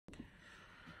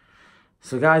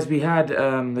So guys, we had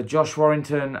the Josh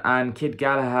Warrington and Kid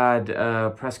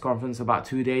Galahad press conference about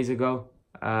 2 days ago.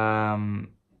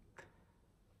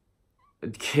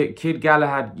 Kid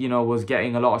Galahad, was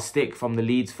getting a lot of stick from the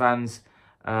Leeds fans.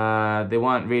 They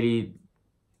weren't really,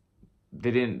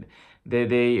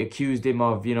 they accused him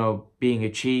of, being a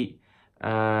cheat.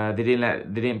 They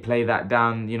didn't play that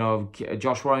down.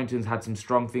 Josh Warrington's had some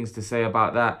strong things to say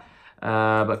about that.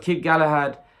 But Kid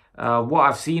Galahad, what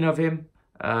I've seen of him,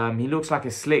 he looks like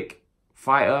a slick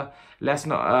fighter.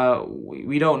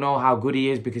 We don't know how good he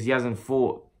is because he hasn't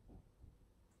fought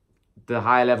the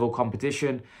high level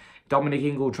competition. Dominic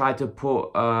Ingle tried to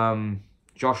put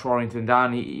Josh Warrington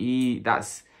down.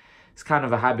 It's kind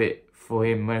of a habit for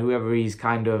him. Whoever he's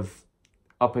kind of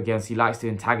up against, he likes to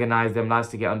antagonize them, likes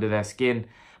to get under their skin.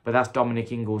 But that's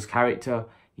Dominic Ingle's character.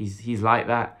 He's like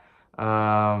that.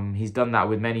 He's done that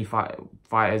with many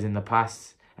fighters in the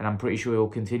past, and I'm pretty sure he'll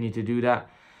continue to do that.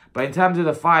 But in terms of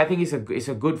the fight, I think it's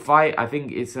a good fight. I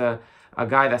think it's a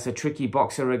guy that's a tricky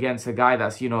boxer against a guy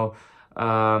that's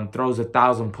throws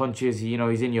 1,000 punches.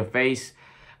 He's in your face.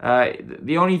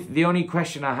 The only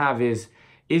question I have is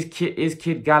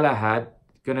Kid Galahad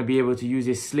gonna be able to use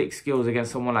his slick skills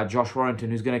against someone like Josh Warrington,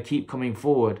 who's gonna keep coming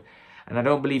forward? And I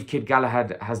don't believe Kid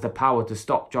Galahad has the power to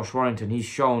stop Josh Warrington. He's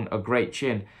shown a great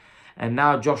chin, and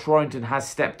now Josh Warrington has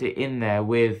stepped it in there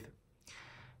with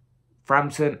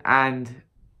Frampton and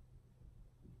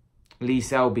Lee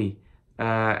Selby,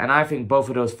 and I think both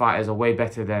of those fighters are way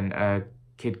better than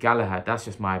Kid Galahad. That's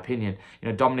just my opinion.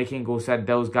 Dominic Ingle said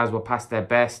those guys were past their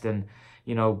best, and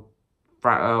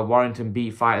Warrington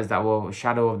beat fighters that were a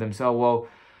shadow of themselves. Well,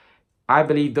 I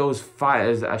believe those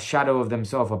fighters, a shadow of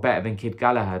themselves, are better than Kid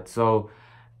Galahad. So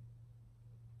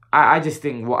I just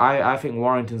think I think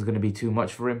Warrington's going to be too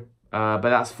much for him. But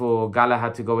that's for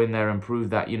Galahad to go in there and prove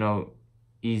that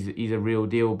he's a real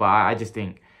deal. But I just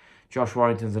think Josh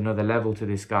Warrington's another level to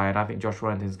this guy, and I think Josh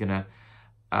Warrington's gonna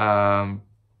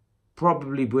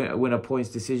probably win a points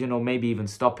decision, or maybe even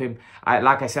stop him.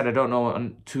 Like I said, I don't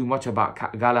know too much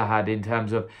about Galahad in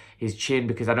terms of his chin,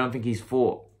 because I don't think he's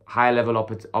fought high level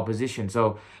opposition.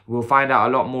 So we'll find out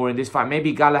a lot more in this fight.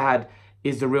 Maybe Galahad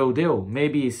is the real deal.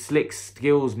 Maybe his slick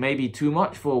skills may be too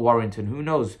much for Warrington. Who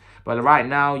knows? But right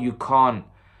now you can't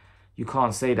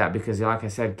say that, because like I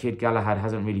said, Kid Galahad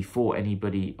hasn't really fought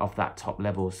anybody off that top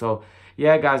level. So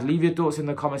yeah, guys, leave your thoughts in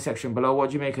the comment section below. What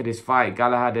do you make of this fight,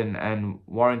 Galahad and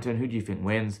Warrington? Who do you think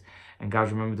wins? And guys,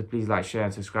 remember to please like, share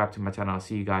and subscribe to my channel. I'll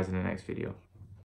see you guys in the next video.